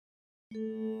நண்பர்களுக்கு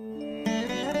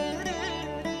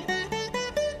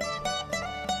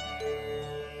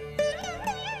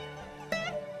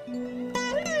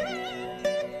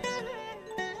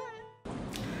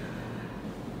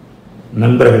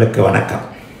வணக்கம்.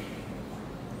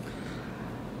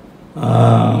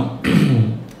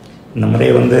 இந்த முறை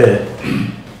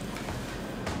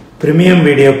பிரீமியம்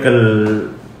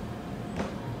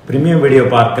வீடியோ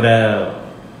பார்க்குற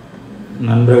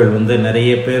நண்பர்கள்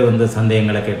நிறைய பேர்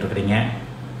சந்தேகங்களை கேட்டிருக்கிறீங்க.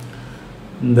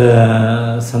 இந்த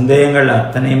சந்தேகங்கள்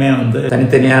அத்தனையுமே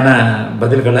தனித்தனியான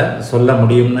பதில்களை சொல்ல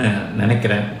முடியும்னு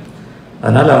நினைக்கிறேன்.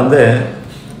 அதனால்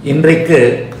இன்றைக்கு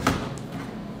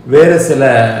வேறு சில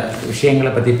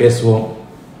விஷயங்களை பற்றி பேசுவோம்.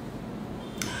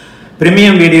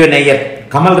 பிரீமியம் வீடியோ நேயர்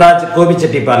கமல்ராஜ்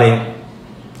கோபிச்செட்டிப்பாளையம்,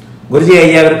 குருஜி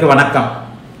ஐயாவிற்கு வணக்கம்.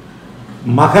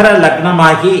 மகர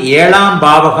லக்னமாகி 7ஆம்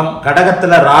பாவகம்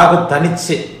கடகத்தில் ராகு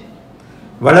தனிச்சு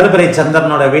வளர்பிறை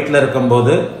சந்திரனோட வீட்டில்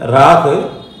இருக்கும்போது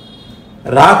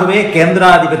ராகுவே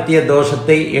கேந்திராதிபத்திய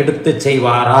தோஷத்தை எடுத்து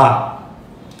செய்வாரா?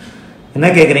 என்ன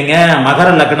கேட்குறீங்க? மகர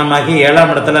லக்னமாகி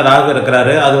 7ஆம் இடத்துல ராகு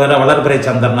இருக்கிறாரு, அது வரை வளர்பிறை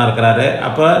சந்திரனா இருக்கிறாரு.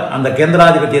 அப்போ அந்த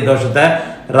கேந்திராதிபத்திய தோஷத்தை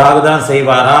ராகு தான்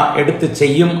செய்வாரா?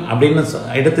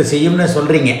 எடுத்து செய்யும்னு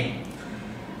சொல்றீங்க.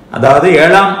 அதாவது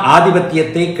 7ஆம்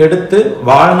ஆதிபத்தியத்தை கெடுத்து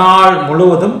வாழ்நாள்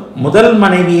முழுவதும் முதல்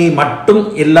மனைவியை மட்டும்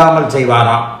இல்லாமல்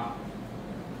செய்வாரா?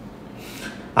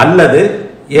 அல்லது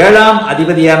 7ஆம்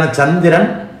அதிபதியான சந்திரன்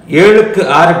 7க்கு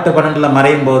 6 8 12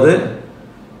 மறையும் போது,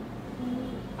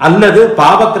 அல்லது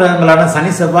பாவக்கிரகங்களான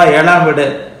சனி செவ்வாய் 7ஆம் வீடு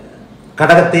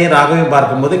கடகத்தையும் ராகுவையும்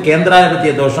பார்க்கும்போது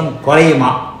கேந்திராதிபத்திய தோஷம்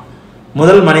குறையுமா?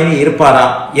 முதல் மனைவி இருப்பாரா?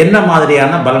 என்ன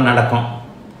மாதிரியான பலன் நடக்கும்?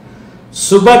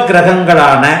 சுப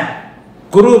கிரகங்களான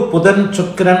குரு புதன்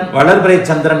சுக்கிரன் வளர்பிறை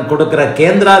சந்திரன் கொடுக்கிற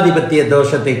கேந்திராதிபத்திய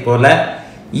தோஷத்தை போல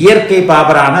இயற்கை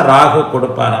பாபரான ராகு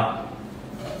கொடுப்பாரா?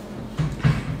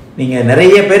 நீங்க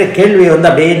நிறைய பேர் கேள்வியை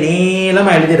அப்படியே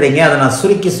நீளமா எழுதிடுறீங்க. அதை நான்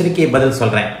சுருக்கி பதில்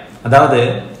சொல்றேன். அதாவது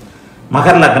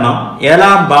மகர லக்னம்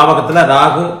 7ஆம் பாவகத்தில்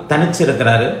ராகு தனிச்சு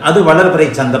இருக்கிறாரு, அது வளர்பிறை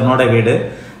சந்திரனோட வீடு.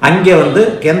 அங்கே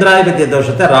கேந்திராதிபத்திய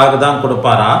தோஷத்தை ராகு தான்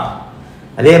கொடுப்பாரா?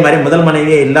 அதே மாதிரி முதல்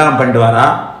மனைவியை இல்லாமல் பண்ணுவாரா?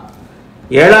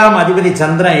 7ஆம் அதிபதி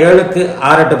சந்திரன் 7க்கு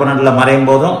 6 8 12 மறையும்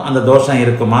போதும் அந்த தோஷம்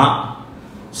இருக்குமா?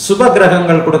 சுப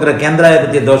கிரகங்கள் கொடுக்கிற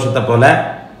கேந்திராதிபத்திய தோஷத்தை போல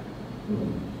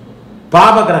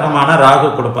பாப கிரகமான ராகு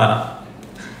கொடுப்பாரா?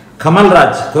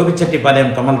 கமல்ராஜ்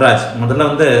கோபிச்செட்டிப்பாளையம் கமல்ராஜ்,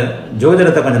 முதல்ல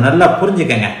ஜோதிடத்தை கொஞ்சம் நல்லா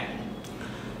புரிஞ்சுக்கங்க.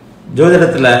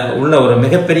 ஜோதிடத்தில் உள்ள ஒரு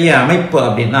மிகப்பெரிய அமைப்பு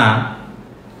அப்படின்னா,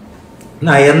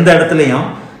 நான் எந்த இடத்துலையும்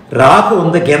ராகு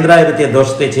கேந்திராதிபத்திய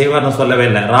தோஷத்தை செய்வார்னு சொல்லவே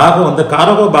இல்லை. ராகு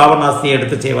காரகோ பாவனாஸ்தியை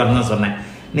எடுத்து செய்வார்னு சொன்னேன்.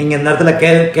 நீங்கள் இந்த இடத்துல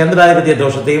கேந்திராதிபத்திய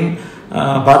தோஷத்தையும்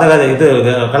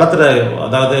களத்தில்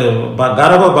அதாவது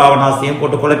காரகோ பாவனாஸ்தியும்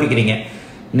போட்டு குழப்பிக்கிறீங்க.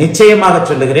 நிச்சயமாக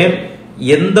சொல்லுகிறேன்,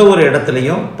 எந்த ஒரு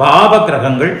இடத்துலையும் பாவ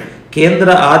கிரகங்கள் கேந்திர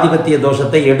ஆதிபத்திய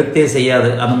தோஷத்தை எடுத்தே செய்யாது.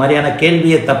 அந்த மாதிரியான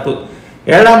கேள்வியே தப்பு.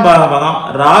 7ஆம் பாவகம்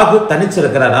ராகு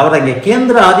தனிச்சிருக்கிறார், அவர் அங்கே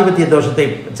கேந்திர ஆதிபத்திய தோஷத்தை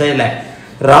செய்யல.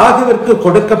 ராகுவிற்கு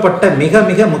கொடுக்கப்பட்ட மிக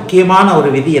மிக முக்கியமான ஒரு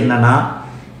விதி என்னன்னா,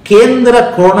 கேந்திர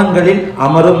கோணங்களில்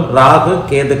அமரும் ராகு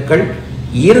கேதுக்கள்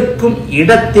இருக்கும்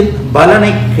இடத்தின்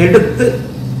பலனை கெடுத்து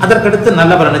அதற்கடுத்து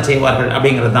நல்ல பலனை செய்வார்கள்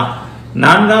அப்படிங்கிறது தான்.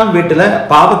 4ஆம் வீட்டில்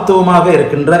பாவத்துவமாக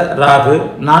இருக்கின்ற ராகு,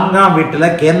 4ஆம் வீட்டில்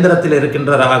கேந்திரத்தில்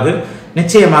இருக்கின்ற ராகு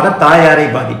நிச்சயமாக தாயாரை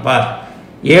பாதிப்பார்.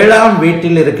 7ஆம்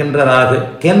வீட்டில் இருக்கின்ற ராகு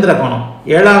கேந்திர கோணம்,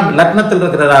 7ஆம் லக்னத்தில்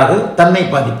இருக்கிற ராகு தன்னை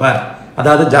பாதிப்பார்,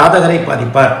 அதாவது ஜாதகரை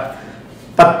பாதிப்பார்.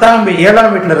 7ஆம்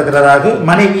வீட்டில் இருக்கிற ராகு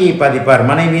மனைவியை பாதிப்பார்,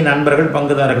 மனைவி நண்பர்கள்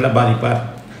பங்குதாரர்களை பாதிப்பார்.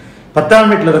 10ஆம்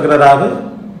வீட்டில் இருக்கிற ராகு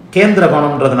கேந்திர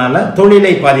கோணம்ன்றதுனால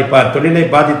தொழிலை பாதிப்பார், தொழிலை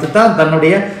பாதித்து தான்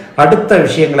தன்னுடைய அடுத்த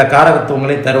விஷயங்களை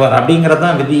காரகத்துவங்களை தருவார் அப்படிங்கிறது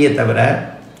தான் விதியே தவிர,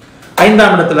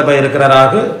 5ஆம் இடத்துல இருக்கிற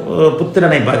ராகு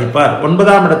புத்திரனை பாதிப்பார்,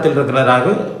 9ஆம் இடத்தில் இருக்கிற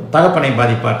ராகு தகப்பனை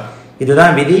பாதிப்பார்.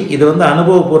 இதுதான் விதி. இது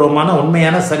அனுபவபூர்வமான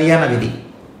உண்மையான சரியான விதி.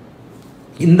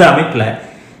 இந்த அமைப்பில்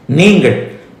நீங்கள்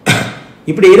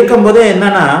இப்படி இருக்கும்போது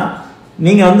என்னன்னா,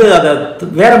 நீங்க அதை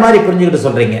வேற மாதிரி புரிஞ்சுக்கிட்டு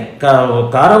சொல்றீங்க.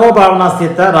 காரகோ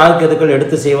பாவனாஸ்தியத்தை ராகு கேதுக்கள்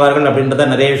எடுத்து செய்வார்கள் அப்படின்றத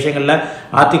நிறைய விஷயங்கள்ல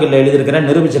ஆர்டிக்கல்ல எழுதியிருக்கிறேன்,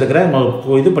 நிரூபிச்சிருக்கிறேன்,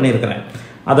 இது பண்ணியிருக்கிறேன்.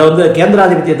 அதை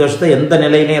கேந்திராதிபத்திய தோஷத்தை எந்த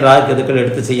நிலையிலையும் ராகு கேதுக்கள்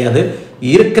எடுத்து செய்யாது.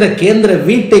 இருக்கிற கேந்திர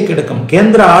வீட்டை கெடுக்கும்.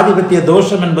 கேந்திர ஆதிபத்திய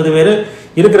தோஷம் என்பது வேறு,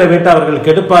 இருக்கிற வீட்டை அவர்கள்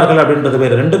கெடுப்பார்கள் அப்படின்றது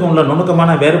வேறு. ரெண்டுக்கும் உள்ள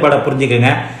நுணுக்கமான வேறுபாடை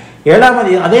புரிஞ்சுக்கங்க. 7ஆம்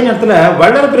அதே நேரத்தில்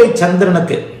வளர்பிறை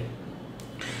சந்திரனுக்கு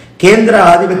கேந்திர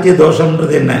ஆதிபத்திய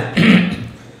தோஷம்ன்றது என்ன?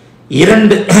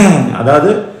 2 அதாவது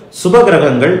சுப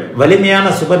கிரகங்கள் வலிமையான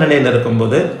சுப நிலையில்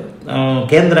இருக்கும்போது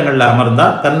கேந்திரங்களில்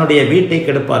அமர்ந்தால் தன்னுடைய வீட்டை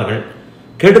கெடுப்பார்கள்,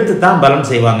 கெடுத்து தான் பலன்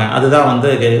செய்வாங்க. அதுதான்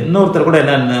இன்னொருத்தர் கூட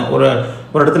என்ன ஒரு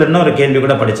இடத்துல இன்னொரு கேள்வி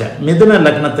கூட படித்தேன். மிதுன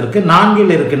லக்னத்திற்கு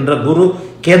 4இல் இருக்கின்ற குரு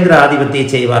கேந்திர ஆதிபத்தியை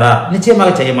செய்வாரா?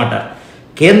 நிச்சயமாக செய்ய மாட்டார்.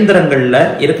 கேந்திரங்கள்ல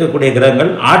இருக்கக்கூடிய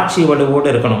கிரகங்கள் ஆட்சி வலுவோடு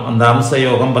இருக்கணும். அந்த அம்ச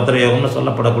யோகம் பத்திர யோகம்னு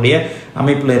சொல்லப்படக்கூடிய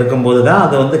அமைப்புல இருக்கும்போது தான்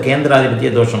அது வந்து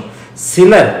கேந்திராதிபத்திய தோஷம்.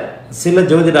 சில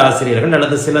ஜோதிட ஆசிரியர்கள்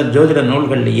அல்லது சில ஜோதிட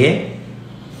நூல்கள்லேயே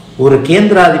ஒரு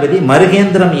கேந்திராதிபதி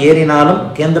மறுகேந்திரம் ஏறினாலும்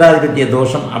கேந்திராதிபத்திய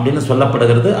தோஷம் அப்படின்னு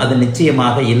சொல்லப்படுகிறது. அது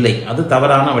நிச்சயமாக இல்லை. அது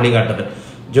தவறான வழிகாட்டுதல்.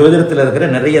 ஜோதிடத்தில் இருக்கிற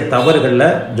நிறைய தவறுகளில்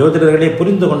ஜோதிடர்களே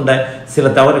புரிந்து கொண்ட சில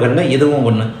தவறுகளில் இதுவும்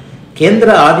ஒன்று. கேந்திர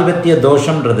ஆதிபத்திய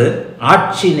தோஷம்ன்றது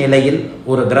ஆட்சி நிலையில்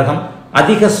ஒரு கிரகம்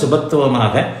அதிக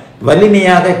சுபத்துவமாக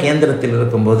வலிமையாக கேந்திரத்தில்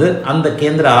இருக்கும்போது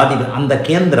அந்த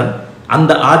கேந்திரம்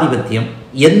அந்த ஆதிபத்தியம்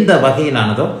எந்த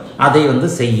வகையிலானதோ அதை வந்து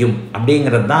செய்யும்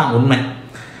அப்படிங்கிறது தான் உண்மை.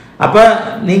 அப்போ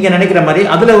நீங்கள் நினைக்கிற மாதிரி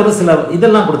அதில் ஒரு சில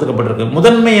இதெல்லாம் கொடுத்துக்கப்பட்டிருக்கு.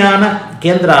 முதன்மையான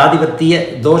கேந்திர ஆதிபத்திய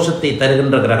தோஷத்தை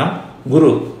தருகின்ற கிரகம்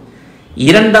குரு.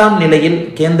 2ஆம் நிலையில்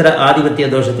கேந்திர ஆதிபத்திய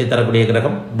தோஷத்தை தரக்கூடிய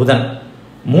கிரகம் புதன்.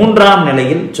 3ஆம்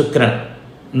நிலையில் சுக்கிரன்.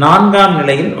 4ஆம்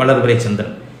நிலையில் வளர்பிறை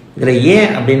சந்திரன். இதில்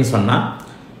ஏன் அப்படின்னு சொன்னால்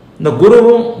இந்த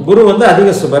குரு வந்து அதிக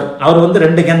சுபர். அவர் வந்து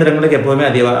 2 கேந்திரங்களுக்கு எப்போவுமே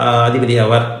அதிபதி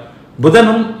ஆவார்.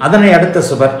 புதனும் அதனை அடுத்த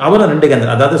சுபர், அவரும் 2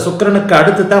 கேந்திரம். அதாவது சுக்கிரனுக்கு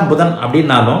அடுத்து தான் புதன்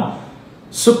அப்படின்னாலும்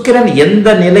சுக்கிரன் எந்த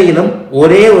நிலையிலும்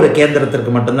ஒரே ஒரு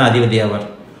கேந்திரத்திற்கு மட்டும்தான் அதிபதி ஆவார்.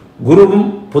 குருவும்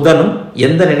புதனும்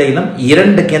எந்த நிலையிலும்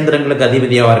 2 கேந்திரங்களுக்கு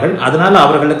அதிபதி ஆவார்கள். அதனால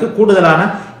அவர்களுக்கு கூடுதலான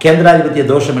கேந்திராதிபத்திய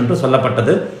தோஷம் என்று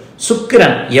சொல்லப்பட்டது.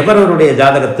 சுக்கிரன் எவருடைய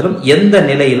ஜாதகத்திலும் எந்த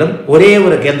நிலையிலும் ஒரே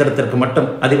ஒரு கேந்திரத்திற்கு மட்டும்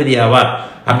அதிபதி ஆவார்.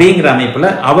 அப்படிங்கிற அமைப்புல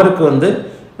அவருக்கு வந்து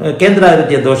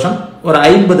கேந்திராதிபத்திய தோஷம் ஒரு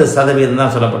 50%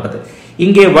 தான் சொல்லப்பட்டது.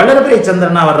 இங்கே வளர்பிறை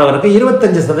சந்திரனா வர்றவருக்கு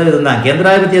 25% தான்.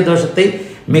 கேந்திராதிபத்திய தோஷத்தை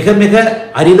மிக மிக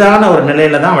அரிதான ஒரு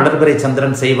நிலையில தான் வளர்பிறை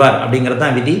சந்திரன் செய்வார் அப்படிங்கிறது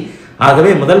தான் விதி.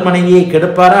 ஆகவே முதல் மனைவியை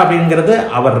கெடுப்பாரா அப்படிங்கிறது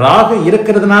அவர் ராகு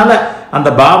இருக்கிறதுனால அந்த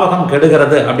பாவகம்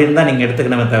கெடுகிறது அப்படின்னு தான் நீங்க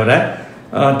எடுத்துக்கணுமே தவிர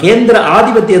கேந்திர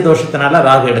ஆதிபத்திய தோஷத்தினால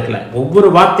ராகு எடுக்கல. ஒவ்வொரு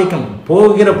வார்த்தைக்கும்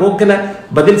போகிற போக்கில்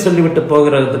பதில் சொல்லிவிட்டு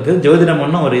போகிறதுக்கு ஜோதிடம்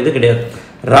ஒன்றும் ஒரு இது கிடையாது.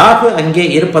 ராகு அங்கே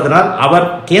இருப்பதனால் அவர்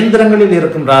கேந்திரங்களில்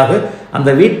இருக்கும் ராகு அந்த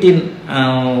வீட்டின்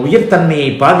உயிர்த்தன்மையை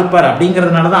பாதிப்பார்.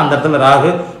 அப்படிங்கிறதுனால தான் அந்த இடத்துல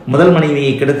ராகு முதல்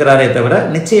மனைவியை கெடுக்கிறாரே தவிர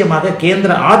நிச்சயமாக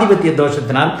கேந்திர ஆதிபத்திய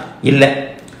தோஷத்தினால் இல்லை.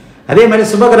 அதே மாதிரி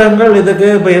சுபகிரகங்கள் இதுக்கு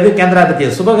இப்போ எது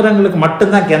கேந்திராதிபத்திய சுபகிரகங்களுக்கு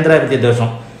மட்டும்தான் கேந்திராதிபத்திய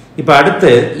தோஷம். இப்போ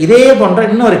அடுத்து இதே போன்ற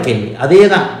இன்னொரு கேள்வி அதே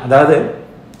தான். அதாவது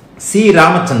சி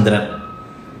ராமச்சந்திரன்,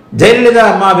 ஜெயலலிதா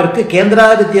அம்மாவிற்கு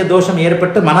கேந்திராதிபத்திய தோஷம்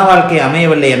ஏற்பட்டு மன வாழ்க்கை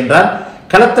அமையவில்லை என்றால்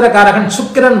கலத்திரக்காரகன்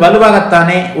சுக்கிரன்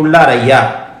வலுவாகத்தானே உள்ளார் ஐயா.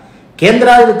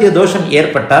 கேந்திராதிபத்திய தோஷம்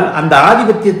ஏற்பட்டால் அந்த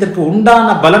ஆதிபத்தியத்திற்கு உண்டான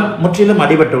பலன் முற்றிலும்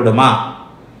அடிபட்டு விடுமா?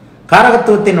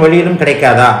 காரகத்துவத்தின் வழியிலும்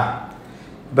கிடைக்காதா?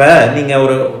 இப்போ நீங்கள்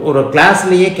ஒரு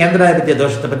கிளாஸ்லேயே கேந்திராதிபத்திய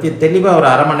தோஷத்தை பற்றி தெளிவாக ஒரு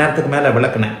அரை மணி நேரத்துக்கு மேலே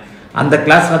விளக்குனேன். அந்த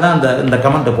கிளாஸில் தான் இந்த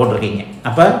கமெண்ட்டை போட்டிருக்கீங்க.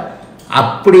 அப்போ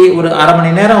அப்படி ஒரு அரை மணி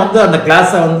நேரம் வந்து அந்த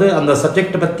கிளாஸை வந்து அந்த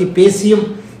சப்ஜெக்டை பற்றி பேசியும்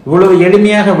இவ்வளவு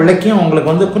எளிமையாக விளக்கியும்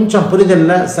உங்களுக்கு வந்து கொஞ்சம்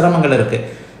புரிதலில் சிரமங்கள் இருக்குது.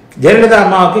 ஜெயலலிதா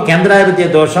அம்மாவுக்கு கேந்திராதிபத்திய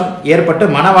தோஷம் ஏற்பட்டு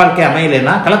மன வாழ்க்கை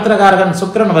அமையலைன்னா கலத்திரகாரகன்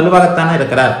சுக்கிரன் வலுவாகத்தானே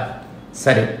இருக்கிறார்.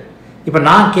 சரி, இப்போ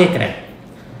நான் கேட்குறேன்,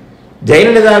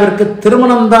 ஜெயலலிதாவிற்கு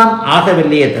திருமணம் தான்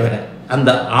ஆகவில்லையே தவிர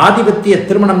அந்த ஆதிபத்திய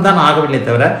திருமணம் தான் ஆகவில்லை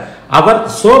தவிர அவர்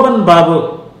சோபன் பாபு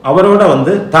அவரோட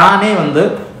வந்து தானே வந்து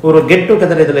ஒரு கெட்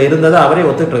டுகெதர் இதில் இருந்ததை அவரே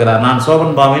ஒத்துக்கிட்டு இருக்கிறார். நான்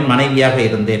சோபன் பாபுவின் மனைவியாக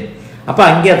இருந்தேன். அப்போ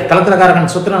அங்கே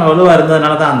கலத்திரக்காரகன் சுக்கிரன் வலுவாக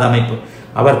இருந்ததுனால தான் அந்த அமைப்பு.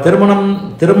 அவர்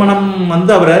திருமணம்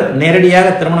வந்து அவரை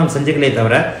நேரடியாக திருமணம் செஞ்சுக்கலே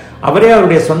தவிர அவரே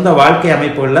அவருடைய சொந்த வாழ்க்கை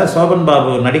அமைப்புகளில் சோபன்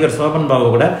பாபு நடிகர் சோபன் பாபு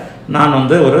கூட நான்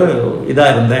வந்து ஒரு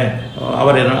இதாக இருந்தேன்,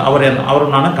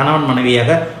 அவரும் நானும் கணவன்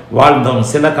மனைவியாக வாழ்ந்தோம்,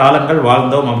 சில காலங்கள்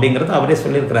வாழ்ந்தோம் அப்படிங்கிறது அவரே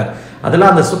சொல்லியிருக்கிறார்.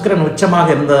 அதெல்லாம் அந்த சுக்கிரன் உச்சமாக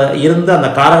இருந்த அந்த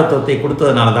காரகத்துவத்தை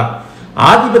கொடுத்ததுனால தான்.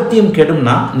 ஆதிபத்தியம்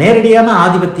கெடும்னா நேரடியான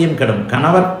ஆதிபத்தியம் கெடும்.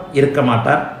 கணவர் இருக்க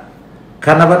மாட்டார்,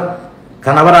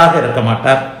 கணவராக இருக்க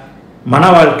மாட்டார், மன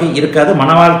வாழ்க்கை இருக்காது,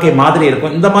 மன வாழ்க்கை மாதிரி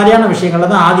இருக்கும். இந்த மாதிரியான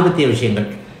விஷயங்கள்ல தான் ஆதிபத்திய விஷயங்கள்.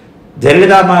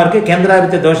 ஜெயலலிதா அம்மாவிற்கு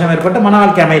கேந்திராதிபத்திய தோஷம் ஏற்பட்டு மன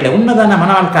வாழ்க்கை அமையல. உண்மைதானே,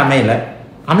 மன வாழ்க்கை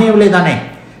அமையவில்லை தானே.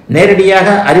 நேரடியாக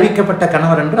அறிவிக்கப்பட்ட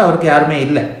கணவர் என்று அவருக்கு யாருமே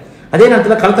இல்லை. அதே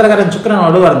நேரத்தில் கலத்திரக்காரன் சுக்கிரன்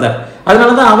வலுவாக இருந்தார்.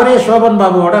 அதனால தான் அவரே சோபன்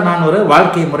பாபுவோட நான் ஒரு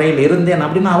வாழ்க்கை முறையில் இருந்தேன்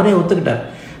அப்படின்னு அவரே ஒத்துக்கிட்டார்.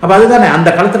 அப்போ அதுதானே அந்த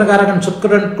கலத்திரக்காரகன்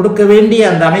சுக்கிரன் கொடுக்க வேண்டிய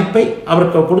அந்த அமைப்பை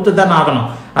அவருக்கு கொடுத்து தான் ஆகணும்.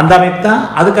 அந்த அமைப்பு தான்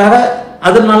அதுக்காக.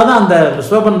 அதனால தான் அந்த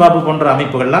சோபன் பாபு போன்ற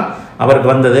அமைப்புகள்லாம்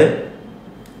அவருக்கு வந்தது.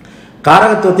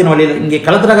 காரகத்துவத்தின் வழியில் இங்கே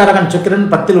கலத்திரகாரகன்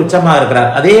சுக்கிரன் 10ல் உச்சமாக இருக்கிறார்.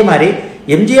 அதே மாதிரி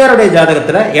எம்ஜிஆருடைய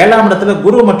ஜாதகத்தில் 7ஆம் இடத்துல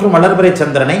குரு மற்றும் வளர்பிறை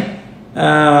சந்திரனை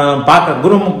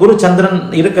பார்க்க குரு சந்திரன்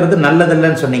இருக்கிறது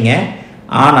நல்லதில்லைன்னு சொன்னீங்க.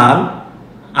 ஆனால்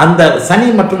அந்த சனி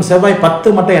மற்றும் செவ்வாய்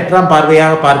 10 மற்றும் 8ஆம்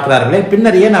பார்வையாக பார்க்கிறார்களே,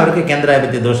 பின்னர் ஏன் அவருக்கு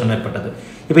கேந்திராதிபத்திய தோஷம் ஏற்பட்டது?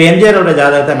 இப்போ எம்ஜிஆரோட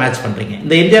ஜாதகத்தை மேட்ச் பண்ணுறீங்க.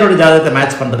 இந்த எம்ஜிஆரோட ஜாதகத்தை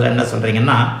மேட்ச் பண்ணுறதுல என்ன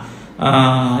சொல்கிறீங்கன்னா,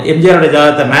 எம்ஜிஆருடைய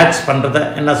ஜாதகத்தை மேட்ச் பண்ணுறத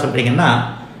என்ன சொல்கிறீங்கன்னா,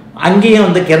 அங்கேயும்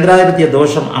வந்து கேந்திராதிபத்திய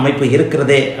தோஷம் அமைப்பு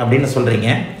இருக்கிறதே அப்படின்னு சொல்கிறீங்க.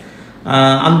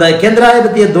 அந்த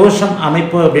கேந்திராதிபத்திய தோஷம்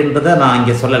அமைப்பு அப்படின்றத நான்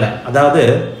இங்கே சொல்லலை. அதாவது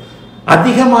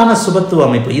அதிகமான சுபத்துவ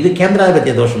அமைப்பு, இது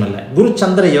கேந்திராதிபத்திய தோஷம் இல்லை. குரு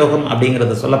சந்திர யோகம்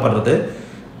அப்படிங்கிறது சொல்லப்படுறது.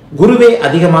 குருவே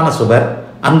அதிகமான சுபர்,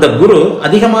 அந்த குரு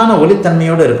அதிகமான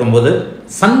ஒளித்தன்மையோடு இருக்கும்போது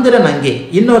சந்திரன் அங்கே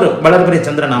இன்னொரு வளர்பிறை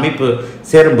சந்திரன் அமைப்பு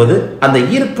சேரும்போது அந்த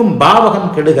ஈர்க்கும்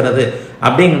பாவகம் கெடுகிறது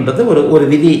அப்படின்றது ஒரு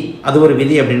விதி. அது ஒரு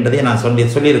விதி அப்படின்றதையே நான்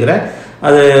சொல்லியிருக்கிறேன்.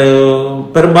 அது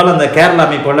பெரும்பாலும் அந்த கேரளா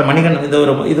அமைப்புள்ள மணிகண்டன்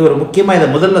இது ஒரு முக்கியமாக இதை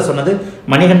முதல்ல சொன்னது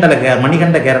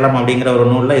மணிகண்ட கேரளம் அப்படிங்கிற ஒரு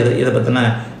நூலில் இதை பற்றின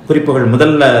குறிப்புகள்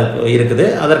முதல்ல இருக்குது.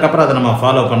 அதற்கப்புறம் அதை நம்ம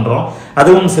ஃபாலோ பண்ணுறோம்.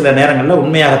 அதுவும் சில நேரங்களில்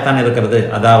உண்மையாகத்தான் இருக்கிறது.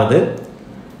 அதாவது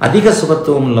அதிக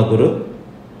சுபத்துவம் உள்ள குரு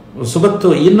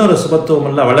இன்னொரு சுபத்துவம்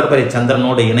உள்ள வளர்பிறை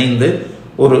சந்திரனோடு இணைந்து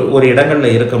ஒரு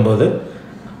இடங்களில் இருக்கும்போது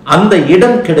அந்த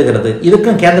இடம் கெடுகிறது.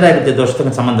 இதுக்கும் கேந்திராதிபத்திய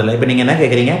தோஷத்துக்கும் சம்மந்தம் இல்லை. இப்போ நீங்கள் என்ன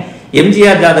கேட்குறீங்க,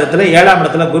 எம்ஜிஆர் ஜாதகத்தில் 7ஆம்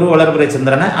இடத்துல குரு வளர்பிறை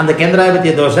சந்திரனை அந்த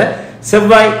கேந்திராதிபத்திய தோஷ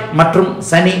செவ்வாய் மற்றும்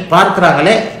சனி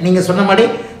பார்க்குறாங்களே, நீங்கள் சொன்ன மாதிரி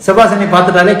செவ்வாய் சனி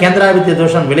பார்த்துட்டாலே கேந்திராதிபத்திய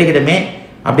தோஷம் விலகிடுமே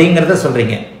அப்படிங்கிறத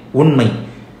சொல்கிறீங்க. உண்மை.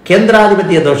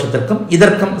 கேந்திராதிபத்திய தோஷத்திற்கும்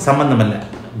இதற்கும் சம்பந்தம் இல்லை.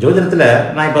 ஜோதிடத்தில்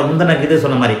நான் இப்போ முந்தின இது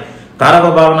சொன்ன மாதிரி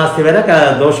காரகபாவனாஸ்தி வேற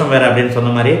தோஷம் வேற அப்படின்னு சொன்ன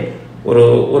மாதிரி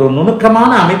ஒரு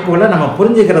நுணுக்கமான அமைப்புகளை நம்ம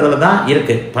புரிஞ்சுக்கிறதுல தான்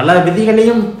இருக்கு. பல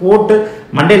விதிகளையும் போட்டு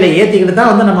மண்டையில ஏற்றிக்கிட்டு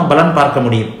தான் நம்ம பலன் பார்க்க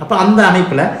முடியும். அப்போ அந்த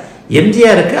அமைப்பில்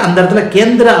எம்ஜிஆருக்கு அந்த இடத்துல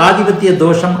கேந்திர ஆதிபத்திய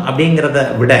தோஷம் அப்படிங்கிறத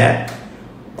விட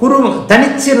குரு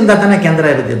தனிச்சு இருந்தால் தானே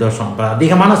கேந்திராதிபத்திய தோஷம். இப்போ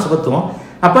அதிகமான சுபத்துவம்.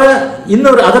 அப்போ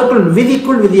இன்னொரு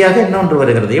அதற்குள் விதியாக இன்னொன்று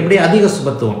வருகிறது. எப்படி அதிக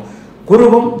சுபத்துவம்,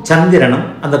 குருவும் சந்திரனும்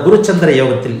அந்த குருச்சந்திர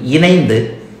யோகத்தில் இணைந்து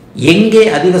எங்கே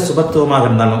அதிக சுபத்துவமாக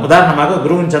இருந்தாலும், உதாரணமாக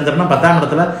குருவும் சந்திரனும் 10ஆம்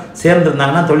இடத்துல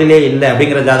சேர்ந்திருந்தாங்கன்னா தொழிலே இல்லை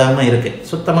அப்படிங்கிற ஜாதகமும் இருக்கு.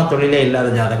 சுத்தமாக தொழிலே இல்லாத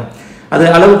ஜாதகம். அது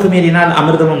அளவுக்கு மீறினால்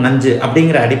அமிர்தமும் நஞ்சு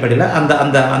அப்படிங்கிற அடிப்படையில் அந்த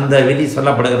அந்த அந்த விதி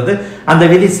சொல்லப்படுகிறது. அந்த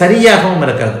விதி சரியாகவும்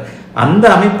இருக்கிறது. அந்த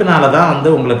அமைப்பினால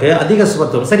தான் உங்களுக்கு அதிக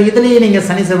சுபத்துவம். சரி, இதுலேயே நீங்கள்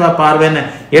சனி செவ்வாய் பார்வைன்னு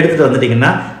எடுத்துகிட்டு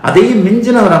வந்துட்டீங்கன்னா அதையும்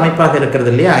மிஞ்சின ஒரு அமைப்பாக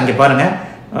இருக்கிறது இல்லையா? அங்கே பாருங்கள்,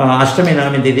 அஷ்டமி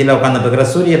நவமி தேதியில் உட்கார்ந்துட்டு இருக்கிற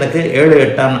சூரியனுக்கு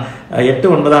 7, 8,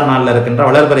 9ஆம் நாளில் இருக்கின்ற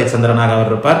வளர்பிறை சந்திரனாக அவர்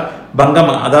இருப்பார். பங்கம்,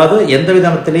 அதாவது எந்த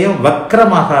விதத்திலையும்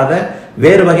வக்கரமாகாத,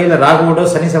 வேறு வகையில் ராகுவோட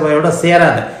சனி செவ்வாயோட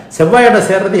சேராத. செவ்வாயோட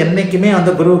சேர்றது என்னைக்குமே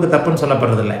குருவுக்கு தப்புன்னு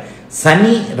சொல்லப்படுறதில்லை.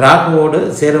 சனி ராகுவோடு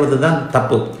சேருவது தான்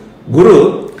தப்பு. குரு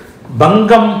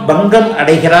பங்கம்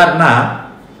அடைகிறார்னா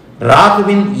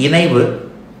ராகுவின் இணைவு,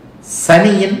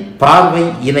 சனியின் பார்வை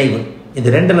இணைவு,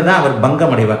 இது ரெண்டுல தான் அவர்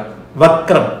பங்கம் அடைவார்.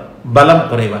 வக்ரம், பலம்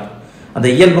குறைவார். அந்த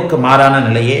இயல்புக்கு மாறான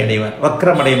நிலையை அடைவார்.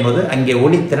 வக்ரம் அடையும் போது அங்கே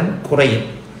ஒளித்திறன் குறையும்.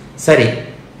 சரி,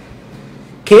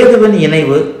 கேதுவின்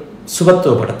இணைவு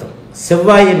சுபத்துவப்படுத்தும்.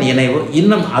 செவ்வாயின் இணைவு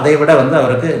இன்னும் அதை விட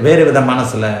அவருக்கு வேறு விதமான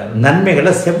சில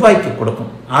நன்மைகளை செவ்வாய்க்கு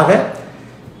கொடுக்கும். ஆக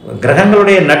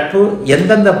கிரகங்களுடைய நட்பு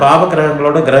எந்தெந்த பாவ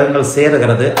கிரகங்களோட கிரகங்கள்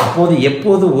சேருகிறது, அப்போது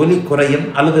எப்போது ஒளி குறையும்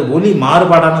அல்லது ஒளி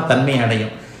மாறுபாடான தன்மை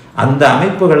அடையும், அந்த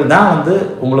அமைப்புகள் தான்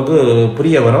உங்களுக்கு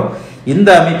புரிய வரும். இந்த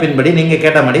அமைப்பின்படி நீங்கள்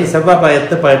கேட்ட மாதிரி செவ்வாய்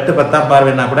 8, 10ஆம்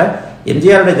பார்வைன்னா கூட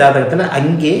எம்ஜிஆருடைய ஜாதகத்தில்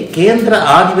அங்கே கேந்திர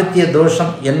ஆதிபத்திய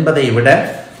தோஷம் என்பதை விட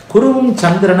குருவும்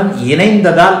சந்திரனும்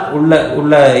இணைந்ததால்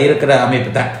உள்ள இருக்கிற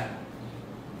அமைப்பு தான்.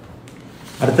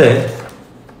 அடுத்து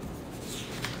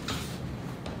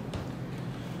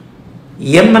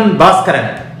எம்என் பாஸ்கரன்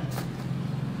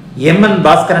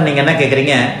நீங்க என்ன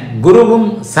கேட்குறீங்க, குருவும்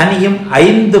சனியும்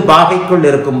 5 பாகைக்குள்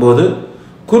இருக்கும்போது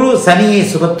குரு சனியை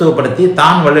சுபத்துவப்படுத்தி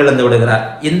தான் வலுவிழந்து விடுகிறார்.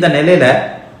 இந்த நிலையில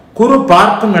குரு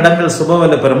பார்க்கும் இடங்கள்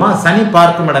சுபவலு பெறுமா, சனி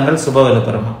பார்க்கும் இடங்கள் சுபவலு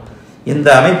பெறுமா? இந்த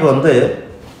அமைப்பு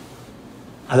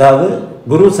அதாவது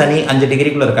குரு சனி 5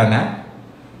 டிகிரிக்குள்ள இருக்காங்க.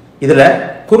 இதுல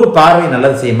குரு பார்வை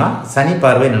நல்லது செய்யுமா, சனி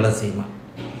பார்வை நல்லது செய்யுமா?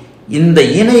 இந்த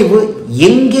இணைவு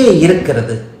எங்கே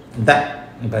இருக்கிறது? இந்த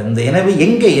இணைவு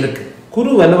எங்கே இருக்கு?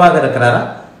 குரு வலுவாக இருக்கிறாரா,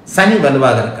 சனி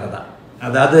வலுவாக இருக்கிறதா?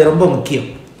 அது ரொம்ப முக்கியம்.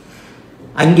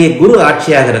 அங்கே குரு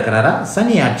ஆட்சியாக இருக்கிறாரா,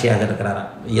 சனி ஆட்சியாக இருக்கிறாரா?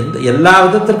 எல்லா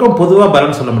விதத்திற்கும் பொதுவாக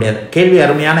பலன் சொல்ல முடியாது. கேள்வி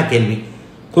அருமையான கேள்வி.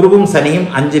 குருவும் சனியும்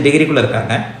 5 டிகிரிக்குள்ள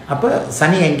இருக்காங்க. அப்போ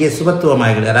சனி அங்கே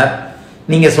சுபத்துவமாகிறார்.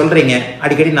 நீங்கள் சொல்கிறீங்க,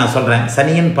 அடிக்கடி நான் சொல்கிறேன்,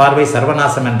 சனியின் பார்வை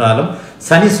சர்வநாசம் என்றாலும்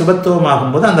சனி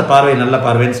சுபத்துவமாகும் போது அந்த பார்வை நல்ல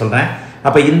பார்வைன்னு சொல்கிறேன்.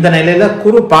 அப்போ இந்த நிலையில்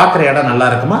குரு பார்க்குற இடம் நல்லா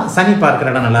இருக்குமா, சனி பார்க்குற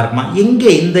இடம் நல்லா இருக்குமா?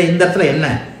 எங்கே இந்த இடத்துல என்ன?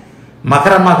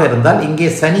 மகரமாக இருந்தால் இங்கே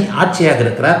சனி ஆட்சியாக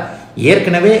இருக்கிறார்.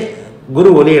 ஏற்கனவே குரு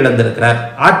ஒளி இழந்திருக்கிறார்.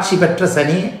 ஆட்சி பெற்ற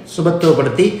சனியை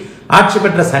சுபத்துவப்படுத்தி ஆட்சி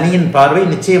பெற்ற சனியின் பார்வை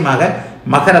நிச்சயமாக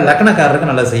மகர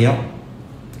லக்னக்காரருக்கு நல்லா செய்யும்.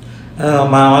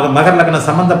 மகர லக்னம்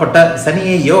சம்பந்தப்பட்ட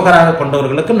சனியை யோகராக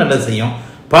கொண்டவர்களுக்கும் நல்லது செய்யும்.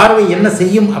 பார்வை என்ன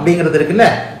செய்யும் அப்படிங்கிறது இருக்குல்ல,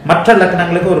 மற்ற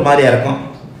லக்னங்களுக்கு ஒரு மாதிரியா இருக்கும்.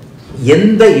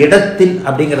 எந்த இடத்தில்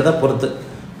அப்படிங்கிறத பொறுத்து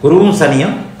குருவும்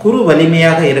சனியும் குரு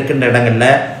வலிமையாக இருக்கின்ற இடங்கள்ல,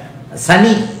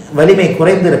 சனி வலிமை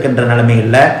குறைந்து இருக்கின்ற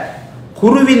நிலைமைகள்ல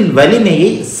குருவின் வலிமையை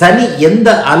சனி எந்த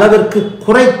அளவிற்கு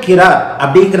குறைக்கிறார்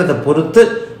அப்படிங்கிறத பொறுத்து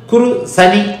குரு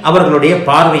சனி அவர்களுடைய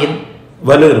பார்வையின்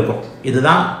வலு இருக்கும்.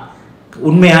 இதுதான்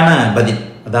உண்மையான பதில்.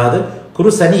 அதாவது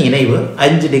குரு சனி இணைவு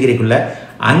 5 டிகிரிக்குள்ள,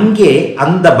 அங்கே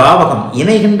அந்த பாவகம்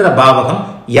இணைகின்ற பாவகம்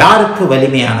யாருக்கு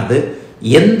வலிமையானது,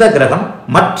 எந்த கிரகம்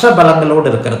மற்ற பலங்களோடு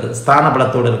இருக்கிறது, ஸ்தான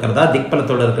பலத்தோடு இருக்கிறதா,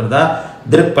 திக்பலத்தோடு இருக்கிறதா,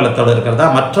 திருப்பலத்தோடு இருக்கிறதா,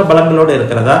 மற்ற பலங்களோடு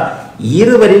இருக்கிறதா,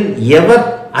 இருவரில் எவர்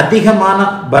அதிகமான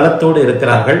பலத்தோடு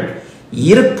இருக்கிறார்கள்,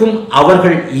 இருக்கும்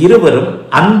அவர்கள் இருவரும்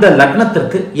அந்த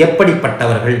லக்னத்திற்கு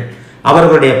எப்படிப்பட்டவர்கள்,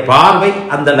 அவர்களுடைய பார்வை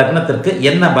அந்த லக்னத்திற்கு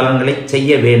என்ன பலன்களை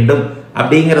செய்ய வேண்டும்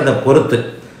அப்படிங்கிறத பொறுத்து,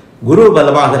 குரு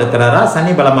பலமாக இருக்கிறாரா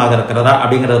சனி பலமாக இருக்கிறாரா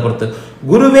அப்படிங்கிறத பொறுத்து.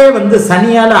 குருவே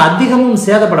சனியால அதிகமும்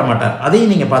சேதப்பட மாட்டார்,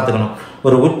 அதையும் நீங்க பார்த்துக்கணும்.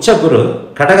 ஒரு உச்ச குரு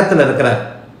கடகத்தில் இருக்கிறார்,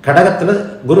 கடகத்தில்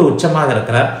குரு உச்சமாக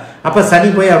இருக்கிறார், அப்ப சனி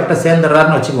போய் அவர்கிட்ட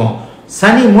சேர்ந்துடுறாருன்னு வச்சுக்குவோம்.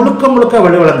 சனி முழுக்க முழுக்க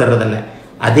வலுவிழந்துடுறதில்ல.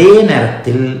 அதே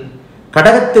நேரத்தில்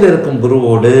கடகத்தில் இருக்கும்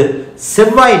குருவோடு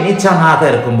செவ்வாய் நீச்சனாக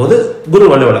இருக்கும்போது குரு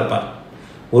வலுவிழப்பார்.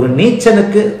 ஒரு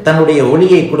நீச்சனுக்கு தன்னுடைய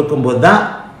ஒளியை கொடுக்கும் போது தான்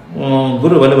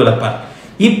குரு வலுவிழப்பார்.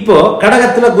 இப்போ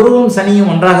கடகத்துல குருவும் சனியும்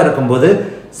ஒன்றாக இருக்கும்போது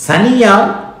சனியால்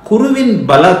குருவின்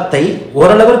பலத்தை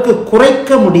ஓரளவிற்கு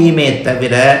குறைக்க முடியுமே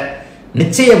தவிர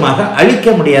நிச்சயமாக அழிக்க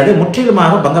முடியாது,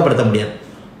 முற்றிலுமாக பங்கப்படுத்த முடியாது.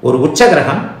 ஒரு உச்ச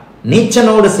கிரகம்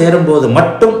நீச்சனோடு சேரும் போது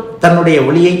மட்டும் தன்னுடைய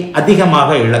ஒளியை அதிகமாக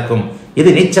இழக்கும். இது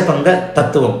நீச்சபங்க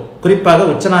தத்துவம். குறிப்பாக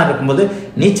உச்சனாக இருக்கும்போது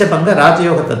நீச்சபங்க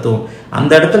ராஜயோக தத்துவம்.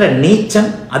 அந்த இடத்துல நீச்சன்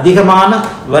அதிகமான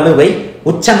வலுவை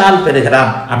உச்சனால்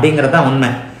பெறுகிறான் அப்படிங்கிறது தான் உண்மை.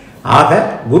 ஆக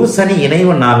குரு சனி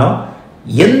இணைவுனாலும்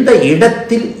எந்த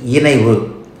இடத்தில் இணைவு,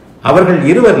 அவர்கள்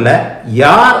இருவரில்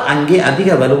யார் அங்கே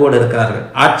அதிக வலுவோடு இருக்கிறார்கள்,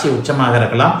 ஆட்சி உச்சமாக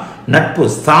இருக்கலாம், நட்பு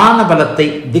ஸ்தான பலத்தை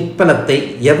திக்பலத்தை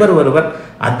எவர் ஒருவர்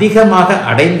அதிகமாக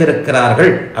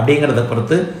அடைந்திருக்கிறார்கள் அப்படிங்கிறத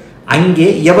பொறுத்து அங்கே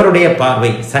எவருடைய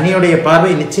பார்வை, சனியுடைய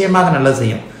பார்வை நிச்சயமாக நல்லது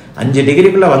செய்யும். 5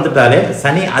 டிகிரிக்குள்ள வந்துட்டாலே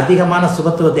சனி அதிகமான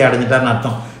சுபத்துவத்தை அடைஞ்சிட்டார்னு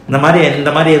அர்த்தம். இந்த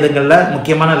மாதிரி இதுங்களில்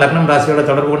முக்கியமான லக்னம் ராசியோட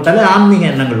தொடர்பு கொண்டாலே ஆன்மீக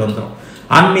எண்ணங்கள் வந்துடும்.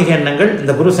 ஆன்மீக எண்ணங்கள்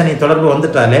இந்த குரு சனி தொடர்பு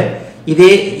வந்துட்டாலே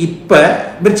இதே இப்போ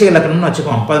விருச்சிக லக்னம்னு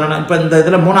வச்சுக்குவோம். 11 இப்போ இந்த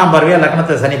இதில் 3ஆம் பார்வையாக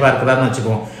லக்னத்தை சனி பார்க்கிறாருன்னு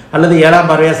வச்சுக்குவோம். அல்லது 7ஆம்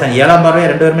பார்வையாக சனி, 7ஆம் பார்வையாக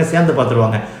 2 பேருமே சேர்ந்து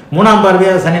பார்த்துருவாங்க. 3ஆம்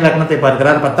பார்வையாக சனி லக்னத்தை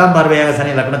பார்க்கிறார், 10ஆம் பார்வையாக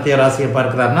சனி லக்னத்தை ராசியை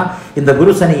பார்க்கிறார்னா இந்த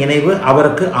குரு சனி இணைவு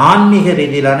அவருக்கு ஆன்மீக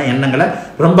ரீதியிலான எண்ணங்களை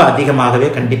ரொம்ப அதிகமாகவே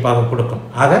கண்டிப்பாக கொடுக்கும்.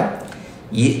 ஆக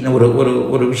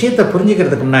ஒரு விஷயத்தை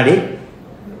புரிஞ்சுக்கிறதுக்கு முன்னாடி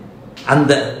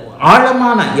அந்த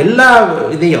ஆழமான எல்லா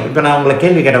இதையும், இப்போ நான் உங்களை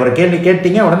கேள்வி கேட்டேன், ஒரு கேள்வி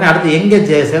கேட்டீங்க, உடனே அடுத்து எங்கே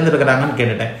சேர்ந்துருக்கிறாங்கன்னு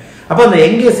கேட்டுட்டேன். அப்போ அந்த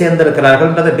எங்கே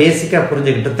சேர்ந்திருக்கிறார்கள்ன்றதை பேசிக்காக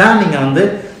புரிஞ்சுக்கிட்டு தான்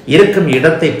நீங்கள் இருக்கும்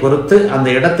இடத்தை பொறுத்து, அந்த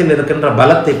இடத்தில் இருக்கின்ற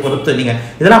பலத்தை பொறுத்து நீங்கள்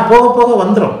இதெல்லாம் போக போக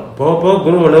வந்துடும். போக போக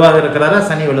குரு வலுவாக இருக்கிறாரா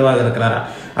சனி வலுவாக இருக்கிறாரா,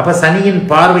 அப்போ சனியின்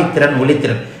பார்வை திறன்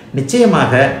ஒளித்திறன்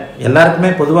நிச்சயமாக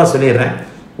எல்லாருக்குமே பொதுவாக சொல்லிடுறேன்.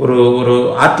 ஒரு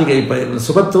ஆர்டிகல் இப்போ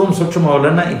சுபத்துவம்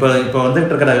சூட்சுமவல்னு இப்போ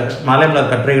வந்துட்டு இருக்கிற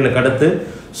மாலைமலர் கட்டுரைகளுக்கு அடுத்து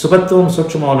சுபத்துவம்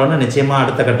சூட்சுமவல்னு நிச்சயமாக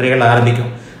அடுத்த கட்டுரைகள்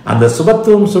ஆரம்பிக்கும். அந்த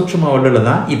சுபத்துவம் சூட்சுமவல்ல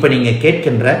தான் இப்போ நீங்கள்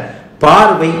கேட்கின்ற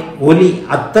பார்வை ஒலி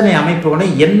அத்தனை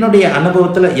அமைப்புகளும் என்னுடைய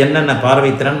அனுபவத்தில் என்னென்ன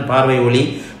பார்வை திறன், பார்வை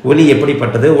ஒளி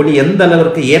எப்படிப்பட்டது, ஒளி எந்த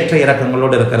அளவிற்கு ஏற்ற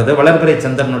இறக்கங்களோடு இருக்கிறது, வளர்பிறை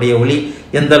சந்திரனுடைய ஒளி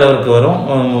எந்த அளவுக்கு வரும்,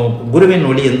 குருவின்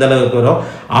ஒளி எந்த அளவுக்கு வரும்,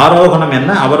 ஆரோகணம்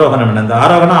என்ன அவரோகணம் என்ன. இந்த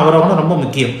அவரோகணம் ரொம்ப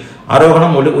முக்கியம்.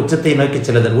 ஆரோகணம் உச்சத்தை நோக்கி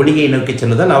செல்லுதல், ஒளியை நோக்கி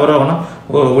செல்லுதல், அவரோகணம்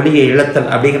ஒளியை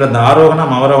இழத்தல் அப்படிங்கிற அந்த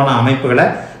ஆரோகணம் அவரோகண அமைப்புகளை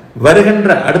வருகின்ற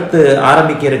அடுத்து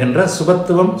ஆரம்பிக்க இருக்கின்ற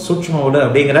சுபத்துவம் சூட்சுமோடு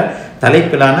அப்படிங்கிற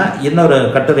தலைப்பிலான இன்னொரு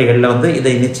கட்டுரைகளில்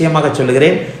இதை நிச்சயமாக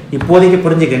சொல்லுகிறேன். இப்போதைக்கு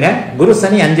புரிஞ்சுக்கங்க, குரு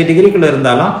சனி 5 டிகிரிக்குள்ள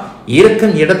இருந்தாலும்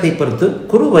இருக்கும் இடத்தை பொறுத்து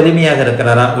குரு வலிமையாக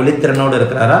இருக்கிறாரா, ஒளித்திறனோடு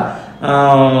இருக்கிறாரா,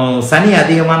 சனி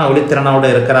அதிகமான ஒளித்திறனோடு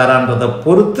இருக்கிறாரான்றதை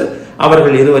பொறுத்து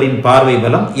அவர்கள் இருவரின் பார்வை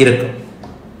பலம் இருக்கும்.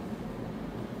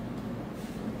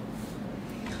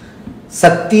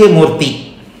 சத்தியமூர்த்தி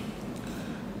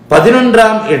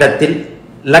 11ஆம் இடத்தில்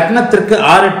லக்னத்திற்கு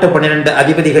 6, 8, 12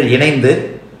 அதிபதிகள் இணைந்து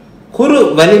குரு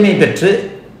வலிமை பெற்று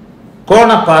கோண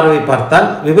பார்வை பார்த்தால்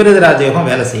விபரீத ராஜயோகம்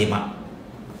வேலை செய்யுமா?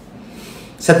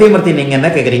 சத்தியமூர்த்தி நீங்க என்ன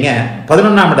கேட்குறீங்க?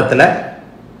 11ஆம் இடத்துல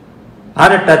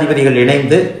 6, 8 அதிபதிகள்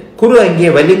இணைந்து குரு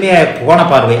அங்கே வலிமையாக கோண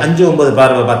பார்வை 5, 9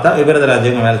 பார்வை பார்த்தா விபரீத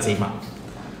ராஜயோகம் வேலை செய்யுமா?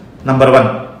 நம்பர்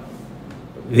 1,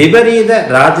 விபரீத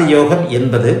ராஜயோகம்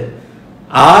என்பது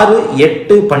 6,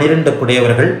 8, 12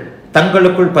 குடையவர்கள்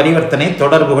தங்களுக்குள் பரிவர்த்தனை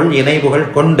தொடர்புகள் இணைவுகள்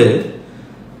கொண்டு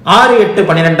 6, 8,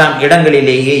 12ஆம்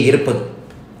இடங்களிலேயே இருப்பது.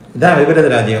 இதான் விபரீத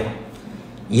ராஜயோகம்.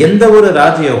 எந்த ஒரு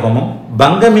ராஜயோகமும்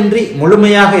பங்கமின்றி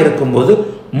முழுமையாக இருக்கும்போது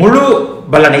முழு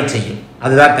பலனை செய்யும்.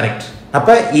 அதுதான் கரெக்ட்.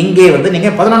 அப்ப இங்கே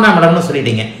நீங்க 11ஆம் இடம்னு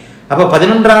சொல்லிட்டீங்க. அப்ப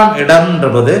 11ஆம்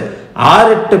இடம்ன்றது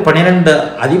 6, 8, 12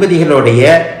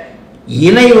 அதிபதிகளுடைய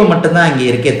இணைவு மட்டும்தான் அங்கே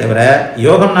இருக்கே தவிர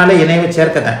யோகம்னாலே இணைவு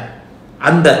சேர்க்கதான்,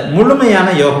 அந்த முழுமையான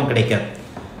யோகம் கிடைக்காது.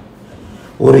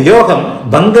 ஒரு யோகம்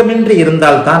பங்கமின்றி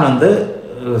இருந்தால்தான்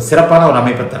சிறப்பான ஒரு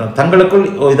அமைப்பை தரும். தங்களுக்குள்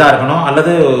இதாக இருக்கணும்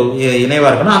அல்லது இணைவாக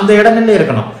இருக்கணும், அந்த இடங்கள்ல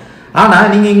இருக்கணும்.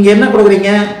 ஆனால் நீங்கள் இங்கே என்ன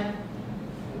கொடுக்குறீங்க,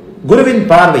 குருவின்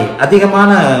பார்வை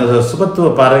அதிகமான சுபத்துவ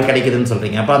பார்வை கிடைக்குதுன்னு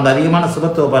சொல்றீங்க. அப்போ அந்த அதிகமான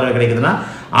சுபத்துவ பார்வை கிடைக்குதுன்னா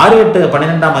 6, 8,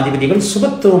 12ஆம் அதிபதிகள்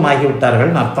சுபத்துவமாகி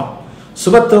விட்டார்கள்னு அர்த்தம்.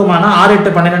 சுபத்துவமான 6,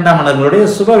 8, 12ஆம் இடங்களுடைய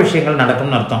சுப விஷயங்கள்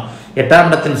நடக்கும்னு அர்த்தம். 8ஆம்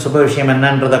இடத்தின் சுப விஷயம்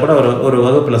என்னன்றதை கூட ஒரு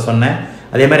வகுப்புல சொன்னேன்.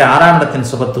 அதே மாதிரி 6ஆம் இடத்தின்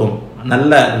சுபத்துவம்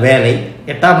நல்ல வேலை,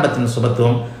 8ஆம் இடத்தின்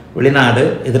சுபத்துவம் வெளிநாடு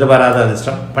எதிர்பாராத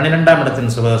அதிர்ஷ்டம், 12ஆம்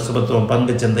இடத்தின் சுபத்துவம்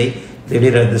பங்குச்சந்தை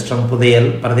திடீர் அதிர்ஷ்டம் புதையல்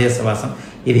பிரதேசவாசம்.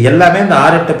 இது எல்லாமே இந்த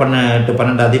 6, 8,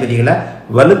 12 அதிபதிகளை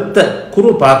வலுத்த குரு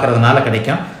பார்க்கறதுனால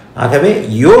கிடைக்கும். ஆகவே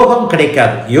யோகம்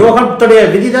கிடைக்காது. யோகத்துடைய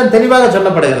விதிதான் தெளிவாக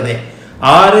சொல்லப்படுகிறது.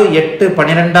 6, 8,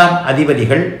 12ஆம்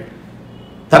அதிபதிகள்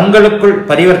தங்களுக்குள்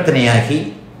பரிவர்த்தனையாகி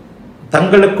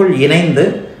தங்களுக்குள் இணைந்து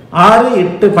 6,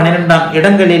 8, 12ஆம்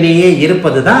இடங்களிலேயே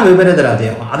இருப்பது தான் விபரீத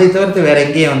ராஜயோகம். அதை தவிர்த்து வேற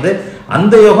எங்கேயும்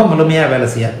அந்த யோகம் முழுமையா வேலை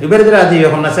செய்யாது. விபரீத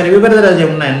ராஜயோகம்னா சரி, விபரீத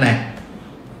ராஜயோகம்னா என்ன,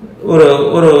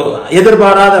 ஒரு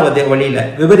எதிர்பாராத வழியில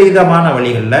விபரீதமான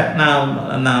வழிகளில்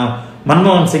நான்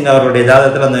மன்மோகன் சிங் அவருடைய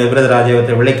ஜாதகத்தில் அந்த விபரீத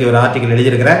ராஜயோகத்தை விளக்கி ஒரு ஆர்டிக்கல்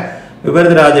எழுதியிருக்கிறேன்.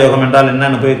 விபரீத ராஜயோகம் என்றால்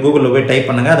என்னன்னு போய் கூகுளில் போய் டைப்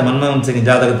பண்ணுங்க, அது மன்மோகன் சிங்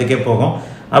ஜாதகத்துக்கே போகும்.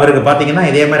 அவருக்கு பார்த்தீங்கன்னா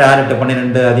இதே மாதிரி 6, 8,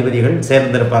 12 அதிபதிகள்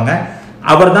சேர்ந்திருப்பாங்க.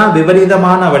 அவர் தான்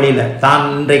விபரீதமான வழியில தான்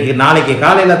நாளைக்கு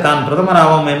காலையில தான் பிரதமர்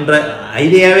ஆகும் என்ற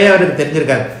ஐடியாவே அவருக்கு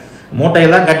தெரிஞ்சிருக்காரு.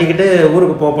 மூட்டையெல்லாம் கட்டிக்கிட்டு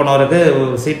ஊருக்கு போனவருக்கு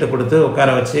சீட்டு கொடுத்து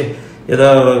உட்கார வச்சு ஏதோ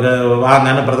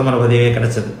வாங்கன்னு பிரதமர் பதவியே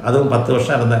கிடைச்சது. அதுவும் 10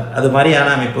 வருஷம் இருந்தார். அது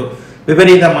மாதிரியான அமைப்பு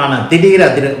விபரீதமான திடீர்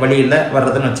வழியில்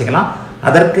வர்றதுன்னு வச்சுக்கலாம்.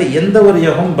 அதற்கு எந்த ஒரு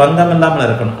யோகம் பங்கம் இல்லாமல்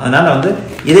இருக்கணும். அதனால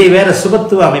இதை வேற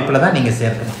சுபத்துவ அமைப்பில் தான் நீங்கள்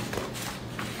சேர்க்கணும்.